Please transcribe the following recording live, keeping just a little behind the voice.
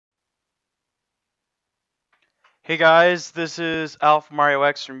Hey guys, this is Alpha Mario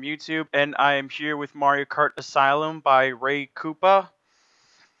X from YouTube, and I am here with Mario Kart Asylum by Ray Koopa.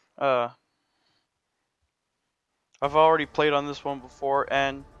 Uh, I've already played on this one before,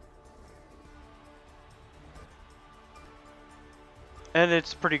 and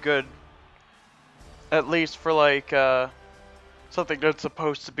it's pretty good. At least for something that's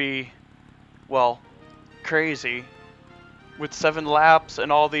supposed to be, well, crazy, with 7 laps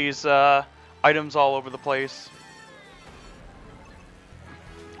and all these items all over the place.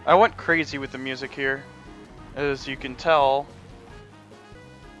 I went crazy with the music here, as you can tell.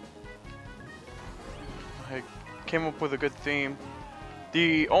 I came up with a good theme.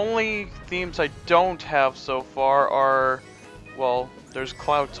 The only themes I don't have so far are, well, there's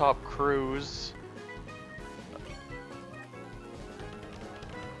Cloud Top Cruise,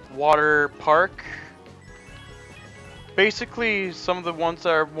 Water Park, basically some of the ones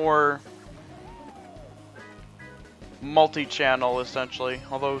that are more multi-channel essentially,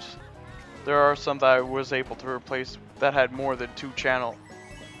 although there are some that I was able to replace that had more than two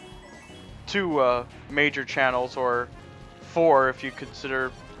major channels, or 4 if you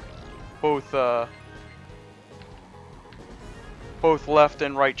consider both both left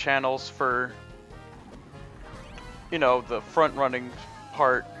and right channels for, you know, the front running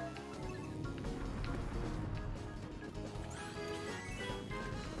part.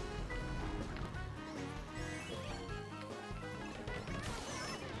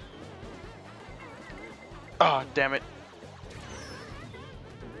 Ah, damn it.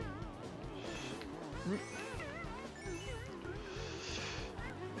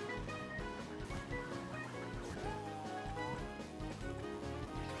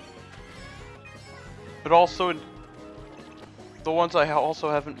 But also, the ones I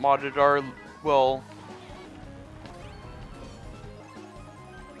also haven't modded are, well,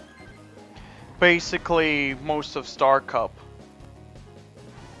 basically most of Star Cup.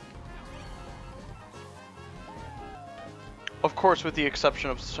 Of course, with the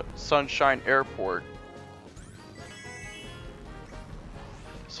exception of Sunshine Airport.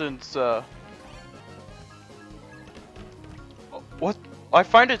 Since, what? I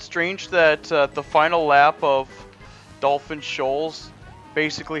find it strange that the final lap of Dolphin Shoals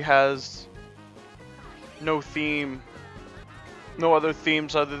basically has no theme, no other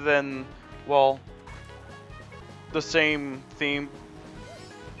themes other than, well, the same theme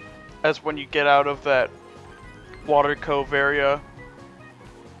as when you get out of that Water Cove area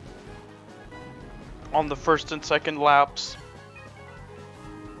on the first and second laps.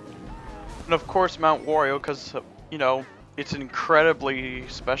 And of course Mount Wario, because, you know, it's incredibly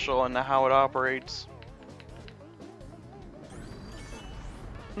special in how it operates.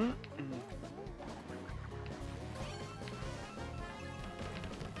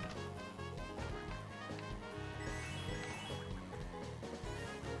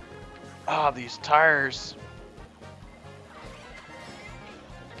 Ah, these tires.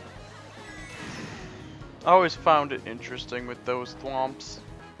 I always found it interesting with those thwomps.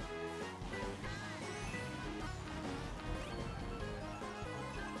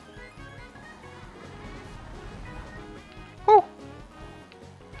 Whew.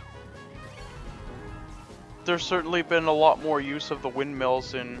 There's certainly been a lot more use of the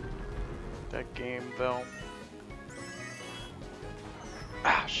windmills in that game, though.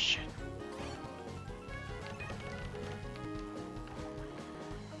 Ah, shit.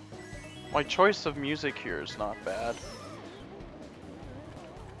 My choice of music here is not bad.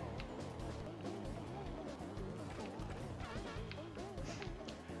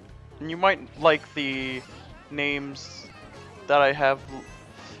 And you might like the names that I have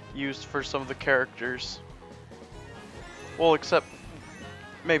used for some of the characters. Well, except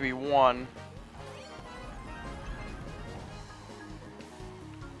maybe one.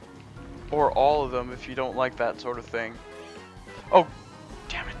 Or all of them if you don't like that sort of thing. Oh,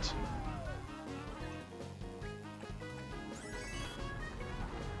 damn it.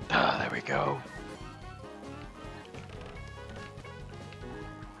 Ah, there we go.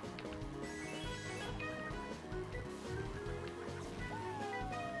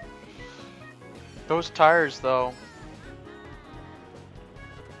 Those tires, though.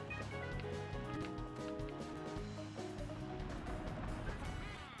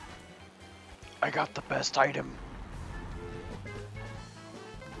 I got the best item.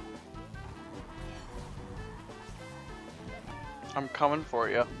 I'm coming for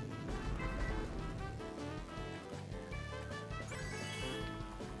you.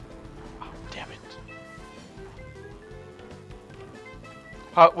 Oh, damn it.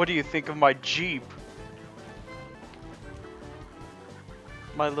 What do you think of my Jeep?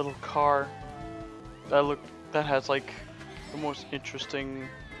 My little car. That looked that has like the most interesting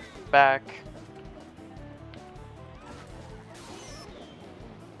back.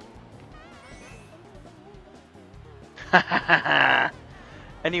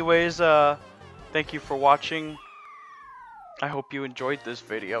 Anyways, thank you for watching. I hope you enjoyed this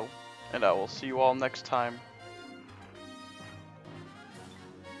video, and I will see you all next time.